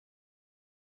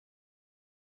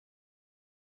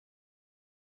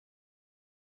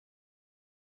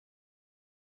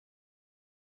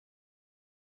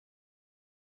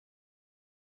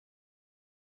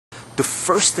the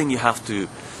first thing you have to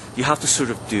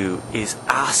sort of do is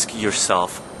ask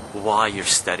yourself why you're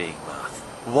studying math.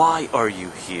 Why are you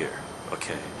here?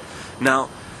 Okay. Now,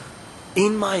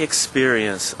 in my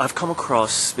experience, I've come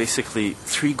across basically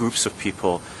three groups of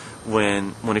people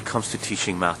when it comes to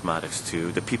teaching mathematics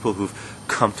to the people who've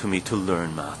come to me to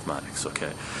learn mathematics,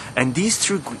 okay? And these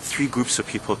three groups of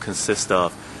people consist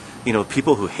of,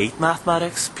 people who hate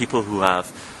mathematics, people who have,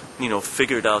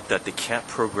 figured out that they can't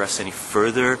progress any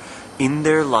further in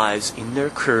their lives, in their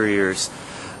careers,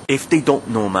 if they don't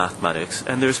know mathematics.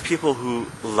 And there's people who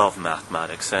love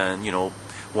mathematics and,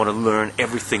 want to learn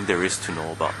everything there is to know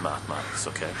about mathematics,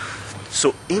 okay?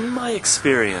 So in my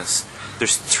experience,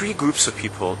 there's three groups of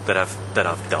people that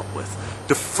I've dealt with.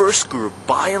 The first group,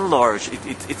 by and large,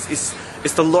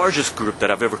 it's the largest group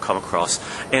that I've ever come across,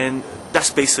 and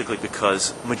that's basically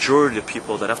because majority of the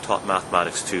people that I've taught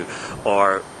mathematics to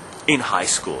are in high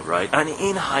school, right? And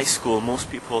in high school, most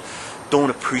people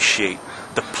don't appreciate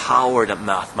the power that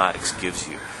mathematics gives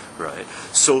you, right?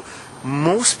 So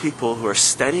most people who are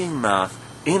studying math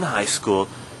in high school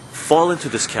fall into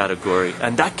this category,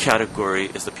 and that category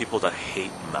is the people that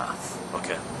hate math,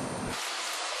 okay?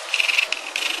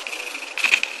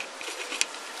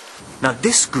 Now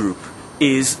this group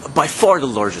is by far the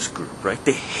largest group, right?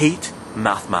 They hate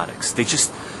mathematics. They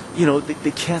just,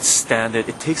 they can't stand it.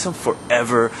 It takes them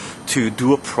forever to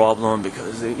do a problem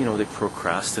because they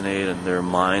procrastinate and their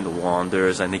mind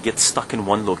wanders and they get stuck in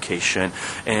one location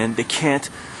and they can't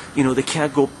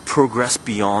go progress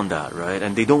beyond that, right?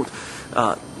 And they don't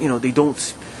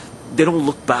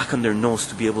look back on their notes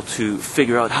to be able to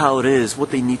figure out how it is, what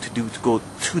they need to do to go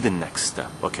to the next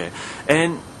step, okay?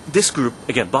 And this group,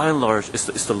 again, by and large, is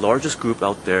the largest group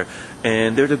out there,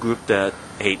 and they're the group that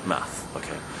hate math,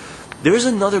 okay? There's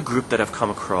another group that I've come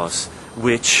across,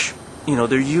 which,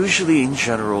 they're usually in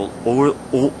general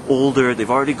older, they've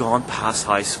already gone past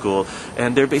high school,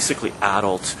 and they're basically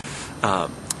adult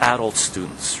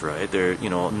students, right? They're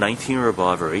 19 or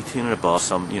above, or 18 and above.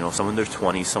 Some some in their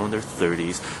 20s, some in their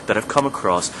 30s that I've come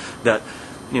across that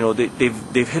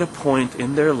they've hit a point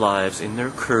in their lives, in their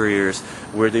careers,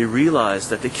 where they realize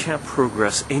that they can't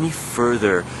progress any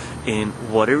further in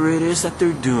whatever it is that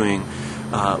they're doing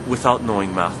without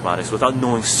knowing mathematics, without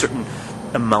knowing certain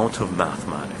amount of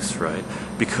mathematics, right?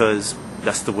 Because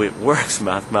that's the way it works.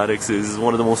 Mathematics is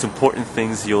one of the most important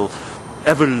things you'll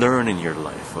ever learn in your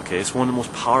life, okay? It's one of the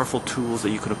most powerful tools that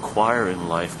you can acquire in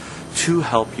life to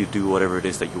help you do whatever it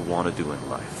is that you want to do in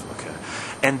life, okay?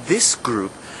 And this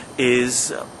group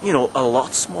is, a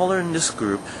lot smaller than this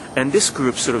group, and this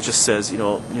group sort of just says,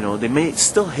 they may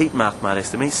still hate mathematics,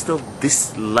 they may still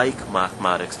dislike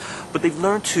mathematics, but they've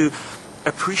learned to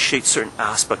appreciate certain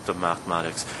aspects of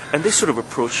mathematics, and they sort of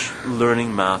approach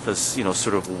learning math as,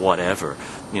 sort of whatever.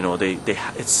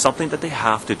 It's something that they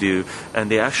have to do,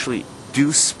 and they actually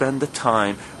do spend the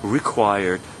time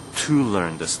required to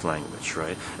learn this language,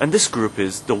 right? And this group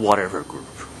is the whatever group.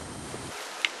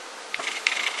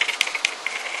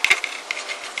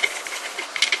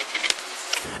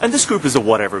 And this group is a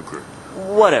whatever group.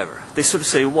 Whatever. They sort of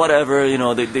say whatever,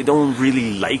 they don't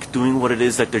really like doing what it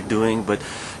is that they're doing, but,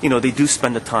 they do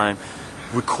spend the time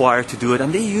required to do it,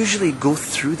 and they usually go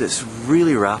through this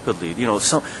really rapidly.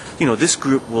 This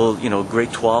group will,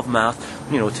 grade 12 math,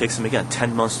 it takes them, again,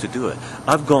 10 months to do it.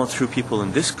 I've gone through people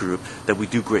in this group that we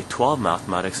do grade 12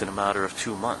 mathematics in a matter of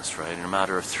 2 months, right? In a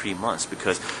matter of 3 months,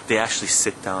 because they actually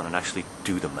sit down and actually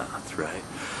do the math, right?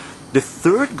 The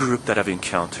third group that I've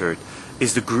encountered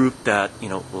is the group that,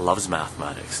 loves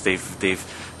mathematics.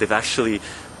 They've actually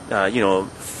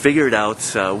figured out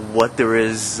what there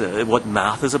is, what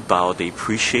math is about. They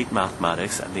appreciate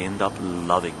mathematics, and they end up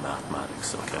loving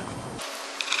mathematics, okay?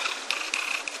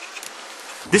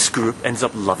 This group ends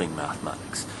up loving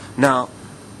mathematics. Now,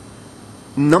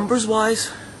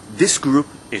 numbers-wise, this group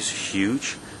is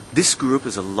huge. This group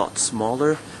is a lot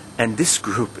smaller, and this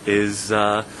group is,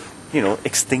 the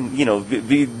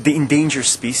endangered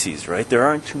species, right? There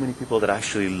aren't too many people that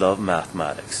actually love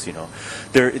mathematics,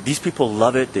 These people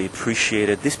love it, they appreciate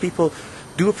it. These people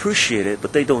do appreciate it,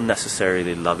 but they don't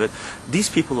necessarily love it. These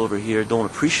people over here don't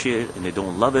appreciate it, and they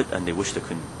don't love it, and they wish they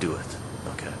couldn't do it,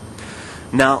 okay?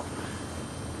 Now,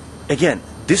 again,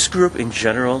 this group in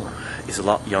general is a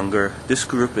lot younger. This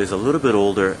group is a little bit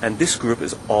older, and this group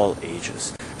is all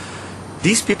ages.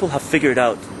 These people have figured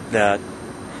out that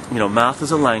math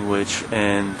is a language,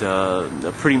 and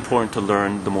pretty important to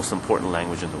learn the most important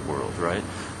language in the world, right?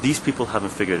 These people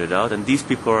haven't figured it out, and these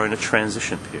people are in a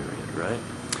transition period, right?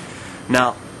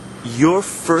 Now, your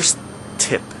first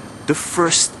tip, the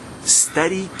first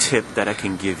steady tip that I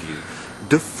can give you,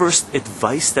 the first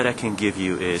advice that I can give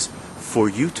you is for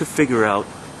you to figure out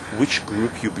which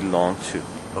group you belong to,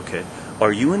 okay?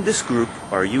 Are you in this group,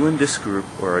 are you in this group,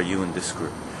 or are you in this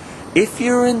group? If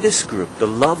you're in this group, the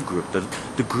love group,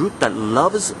 the group that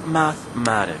loves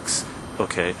mathematics,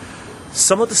 okay,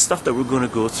 some of the stuff that we're going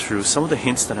to go through, some of the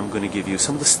hints that I'm going to give you,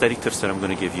 some of the study tips that I'm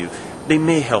going to give you, they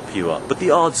may help you out. But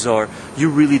the odds are you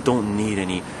really don't need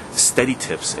any study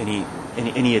tips,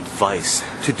 any advice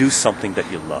to do something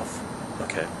that you love,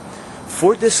 okay?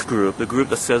 For this group, the group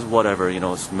that says whatever,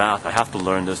 it's math, I have to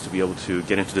learn this to be able to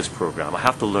get into this program. I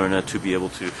have to learn it to be able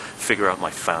to figure out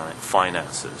my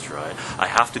finances, right? I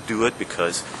have to do it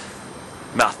because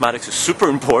mathematics is super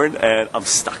important and I'm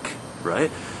stuck, right?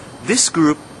 This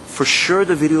group, for sure,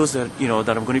 the videos that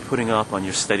that I'm going to be putting up on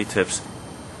your study tips,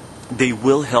 they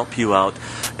will help you out.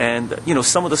 And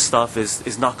some of the stuff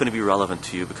is not going to be relevant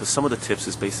to you because some of the tips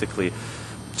is basically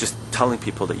just telling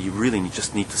people that you really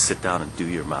just need to sit down and do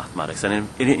your mathematics. And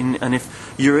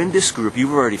if you're in this group,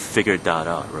 you've already figured that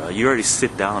out, right? You already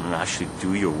sit down and actually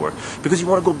do your work because you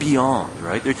want to go beyond,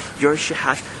 right?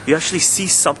 You actually see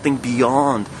something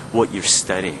beyond what you're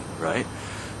studying, right?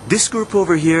 This group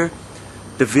over here,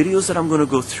 the videos that I'm going to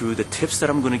go through, the tips that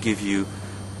I'm going to give you,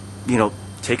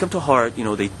 take them to heart.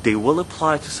 They will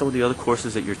apply to some of the other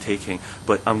courses that you're taking,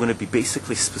 but I'm going to be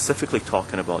basically specifically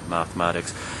talking about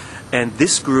mathematics. And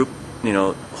this group,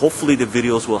 hopefully the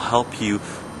videos will help you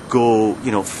go,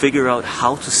 figure out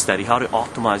how to study, how to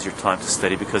optimize your time to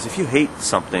study, because if you hate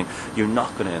something, you're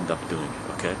not going to end up doing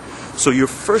it, okay? So your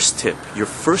first tip, your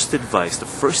first advice, the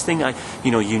first thing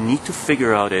you need to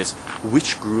figure out is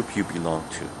which group you belong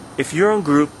to. If you're in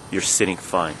group, you're sitting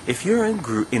fine. If you're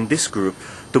in this group,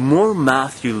 the more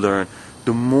math you learn,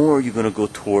 the more you're going to go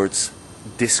towards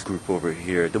this group over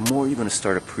here, the more you're going to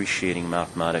start appreciating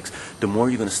mathematics, the more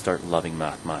you're going to start loving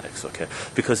mathematics, okay?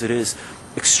 Because it is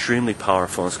extremely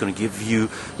powerful. It's going to give you,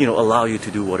 allow you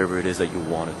to do whatever it is that you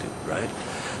want to do, right?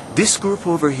 This group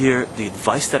over here, the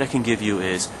advice that I can give you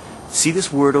is, see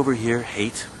this word over here,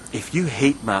 hate? If you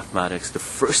hate mathematics, the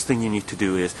first thing you need to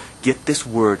do is get this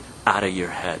word out of your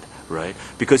head, right?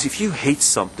 Because if you hate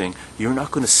something, you're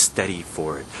not going to study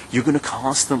for it. You're going to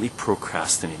constantly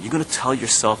procrastinate. You're going to tell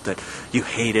yourself that you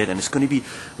hate it, and it's going to be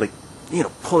like,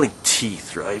 pulling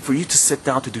teeth, right? For you to sit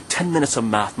down to do 10 minutes of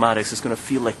mathematics, it's going to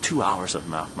feel like 2 hours of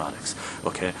mathematics,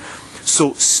 okay?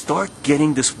 So start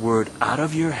getting this word out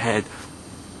of your head.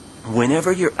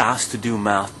 Whenever you're asked to do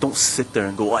math, don't sit there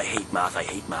and go, I hate math, I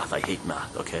hate math, I hate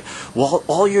math, okay? Well,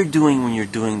 all you're doing when you're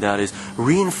doing that is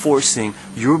reinforcing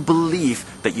your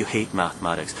belief that you hate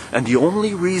mathematics. And the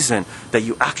only reason that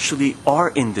you actually are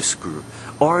in this group,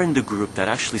 are in the group that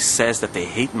actually says that they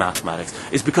hate mathematics,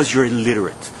 is because you're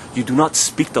illiterate. You do not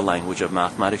speak the language of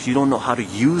mathematics. You don't know how to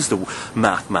use the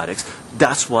mathematics.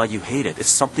 That's why you hate it. It's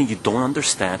something you don't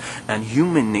understand. And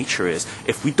human nature is,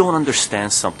 if we don't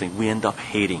understand something, we end up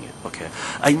hating it. Okay,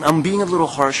 I'm being a little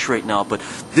harsh right now, but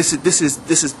this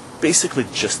is basically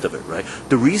the gist of it, right?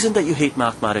 The reason that you hate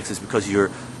mathematics is because you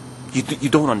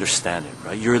don't understand it,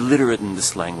 right? You're illiterate in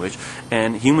this language,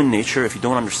 and human nature, if you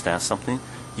don't understand something,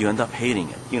 you end up hating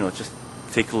it. Just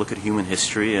take a look at human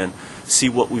history and see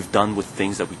what we've done with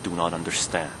things that we do not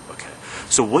understand, okay?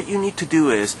 So what you need to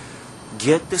do is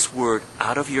get this word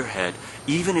out of your head.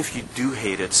 Even if you do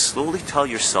hate it, slowly tell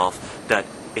yourself that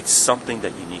it's something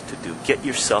that you need to do. Get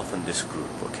yourself in this group,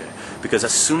 okay? Because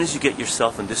as soon as you get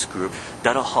yourself in this group,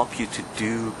 that'll help you to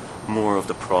do more of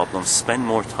the problems, spend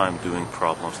more time doing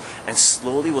problems, and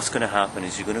slowly what's going to happen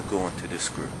is you're going to go into this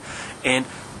group. And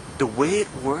the way it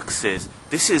works is,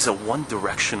 this is a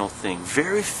one-directional thing.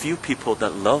 Very few people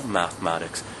that love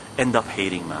mathematics end up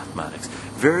hating mathematics.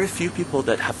 Very few people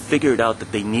that have figured out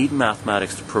that they need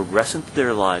mathematics to progress into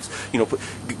their lives,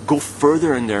 go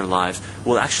further in their lives,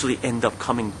 will actually end up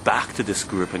coming back to this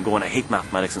group and going, I hate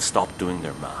mathematics, and stop doing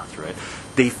their math, right?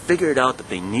 They figured out that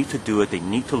they need to do it, they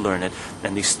need to learn it,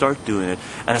 and they start doing it.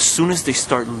 And as soon as they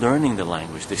start learning the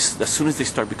language, as soon as they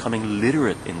start becoming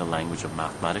literate in the language of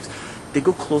mathematics, they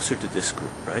go closer to this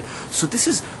group, right? So this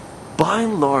is, by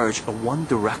and large, a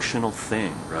one-directional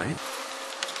thing, right?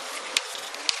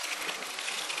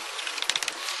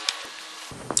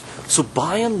 So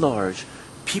by and large,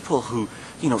 people who,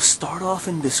 start off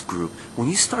in this group, when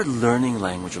you start learning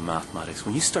language of mathematics,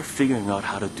 when you start figuring out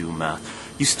how to do math,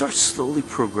 you start slowly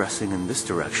progressing in this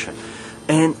direction.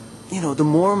 And, the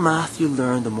more math you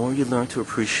learn, the more you learn to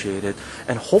appreciate it.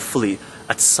 And hopefully,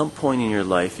 at some point in your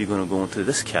life, you're going to go into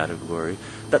this category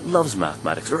that loves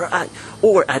mathematics, or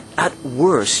at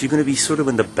worst, you're going to be sort of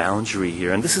in the boundary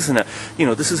here. And this isn't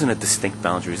a distinct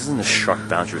boundary. This isn't a sharp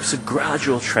boundary. It's a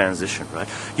gradual transition, right?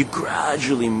 You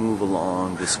gradually move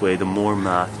along this way the more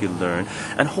math you learn,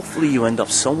 and hopefully you end up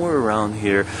somewhere around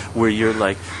here where you're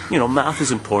like, math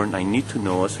is important. I need to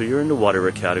know it. So you're in the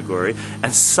whatever category,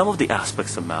 and some of the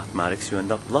aspects of mathematics you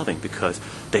end up loving because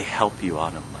they help you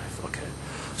out in life. Okay.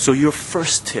 So your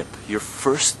first tip, your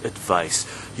first advice,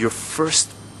 your first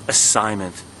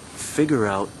assignment, figure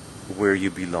out where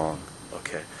you belong.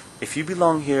 Okay. If you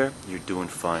belong here, you're doing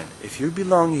fine. If you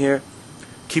belong here,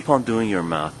 keep on doing your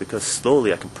math, because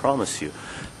slowly I can promise you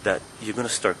that you're going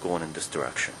to start going in this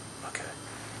direction. Okay.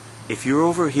 If you're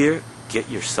over here, get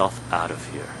yourself out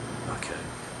of here. Okay.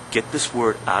 Get this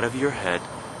word out of your head,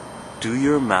 do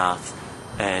your math,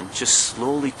 and just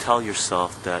slowly tell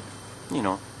yourself that,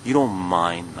 you don't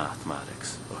mind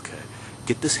mathematics. Okay.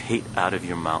 Get this hate out of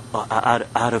your mouth,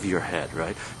 out of your head,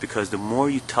 right? Because the more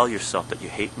you tell yourself that you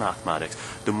hate mathematics,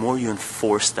 the more you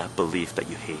enforce that belief that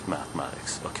you hate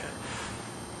mathematics. Okay.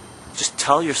 Just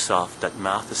tell yourself that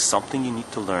math is something you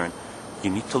need to learn.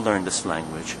 You need to learn this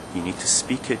language. You need to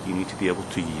speak it. You need to be able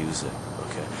to use it.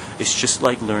 Okay. It's just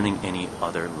like learning any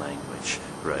other language,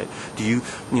 right?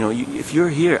 If you're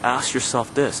here, ask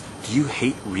yourself this: do you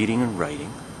hate reading and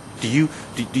writing? Do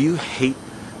you hate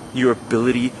your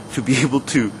ability to be able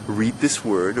to read this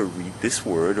word or read this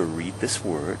word or read this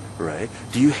word, right?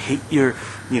 Do you hate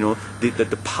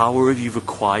the power you've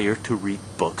acquired to read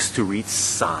books, to read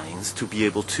signs, to be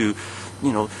able to,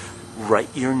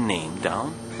 write your name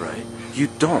down, right? You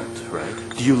don't,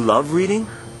 right? Do you love reading?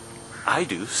 I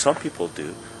do. Some people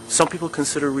do. Some people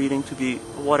consider reading to be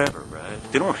whatever, right?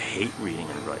 They don't hate reading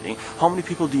and writing. How many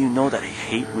people do you know that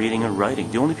hate reading and writing?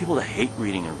 The only people that hate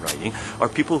reading and writing are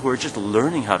people who are just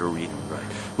learning how to read and write,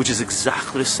 which is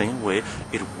exactly the same way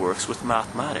it works with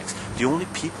mathematics. The only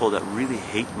people that really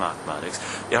hate mathematics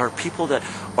are people that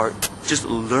are just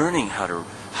learning how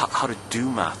to do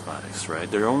mathematics,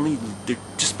 right? They're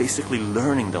just basically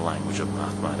learning the language of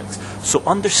mathematics. So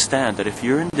understand that if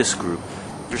you're in this group,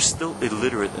 you're still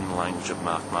illiterate in the language of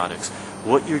mathematics.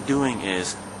 What you're doing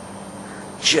is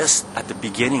just at the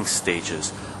beginning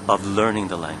stages of learning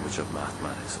the language of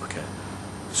mathematics, okay?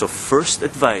 So first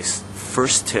advice,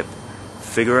 first tip,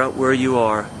 figure out where you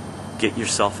are, get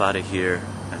yourself out of here,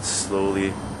 and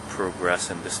slowly progress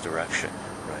in this direction,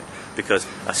 right? Because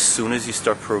as soon as you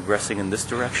start progressing in this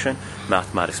direction,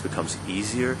 mathematics becomes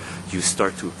easier. You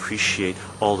start to appreciate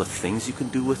all the things you can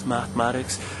do with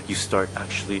mathematics. You start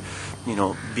actually,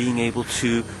 being able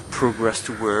to progress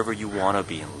to wherever you want to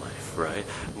be in life, right?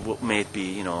 What may it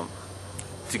be,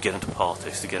 to get into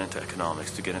politics, to get into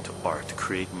economics, to get into art, to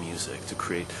create music, to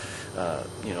create,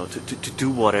 to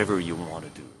do whatever you want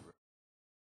to do.